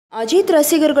அஜித்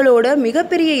ரசிகர்களோட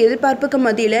மிகப்பெரிய எதிர்பார்ப்புக்கு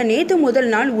மத்தியில் நேற்று முதல்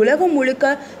நாள் உலகம்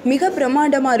முழுக்க மிக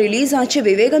பிரம்மாண்டமாக ரிலீஸ் ஆச்சு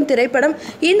விவேகம் திரைப்படம்.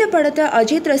 இந்த படத்தை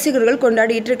அஜித் ரசிகர்கள்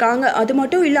கொண்டாடிட்டு இருக்காங்க. அது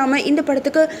மட்டும் இல்லாமல் இந்த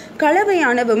படத்துக்கு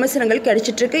கலவையான விமர்சனங்கள்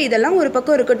கிடைச்சிட்டு இருக்கு. இதெல்லாம் ஒரு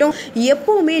பக்கம் இருக்கட்டும்,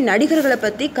 எப்பவுமே நடிகர்களை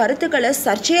பற்றி கருத்துக்களை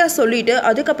சர்ச்சையாக சொல்லிட்டு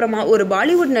அதுக்கப்புறமா ஒரு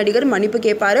பாலிவுட் நடிகர் மன்னிப்பு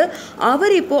கேட்பாரு.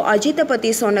 அவர் இப்போ அஜித்தை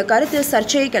பற்றி சொன்ன கருத்து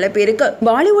சர்ச்சையை கிளப்பியிருக்கு.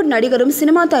 பாலிவுட் நடிகரும்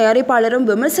சினிமா தயாரிப்பாளரும்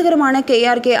விமர்சகருமான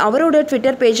KRK அவரோட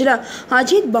ட்விட்டர் பேஜில்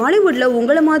அஜித் பாலிவுட்ல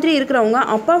உங்களை மாதிரி இருக்கிறவங்க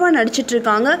அப்பாவா நடிச்சிட்டு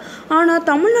இருக்காங்க, ஆனா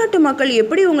தமிழ்நாட்டு மக்கள்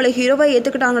எப்படி உங்களை ஹீரோவா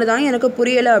ஏத்துக்கிட்டாங்கன்னு தான் எனக்கு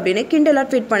புரியல அப்படின்னு கிண்டலா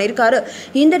ட்வீட் பண்ணியிருக்காரு.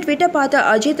 இந்த ட்வீட்டை பார்த்த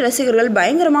அஜித் ரசிகர்கள்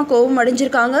பயங்கரமா கோபம்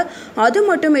அடைஞ்சிருக்காங்க. அது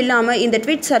மட்டும் இல்லாம இந்த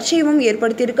ட்வீட் சர்ச்சையும்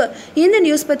ஏற்படுத்தியிருக்கு. இந்த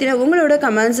நியூஸ் பத்தின உங்களோட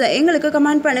கமெண்ட்ஸ் எங்களுக்கு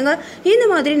கமெண்ட் பண்ணுங்க. இந்த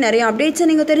மாதிரி நிறைய அப்டேட்ஸ்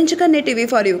நீங்க தெரிஞ்சுக்க நெட் டிவி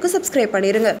ஃபார் யூக்கு சப்ஸ்கிரைப்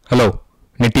பண்ணிருங்க. Hello,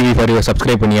 net TV for you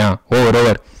subscribe பண்ணியா?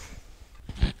 Over.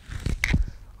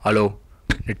 Hello,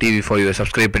 net TV for you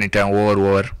subscribe பண்ணிட்டேன்.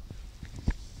 ஓவர்.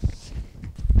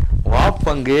 வா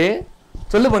பங்கு,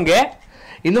 சொல்லு பங்கு.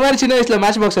 இந்த மாதிரி சின்ன வயசுல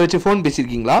மேட்ச் பாக்ஸை வச்சு ஃபோன்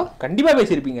பேசியிருக்கீங்களா? கண்டிப்பாக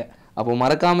பேசியிருப்பீங்க. அப்போ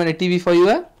மறக்காம நெட் டிவி ஃபார்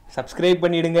யூவை சப்ஸ்கிரைப்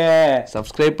பண்ணிடுங்க.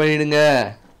 சப்ஸ்கிரைப் பண்ணிடுங்க.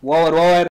 ஓவர்.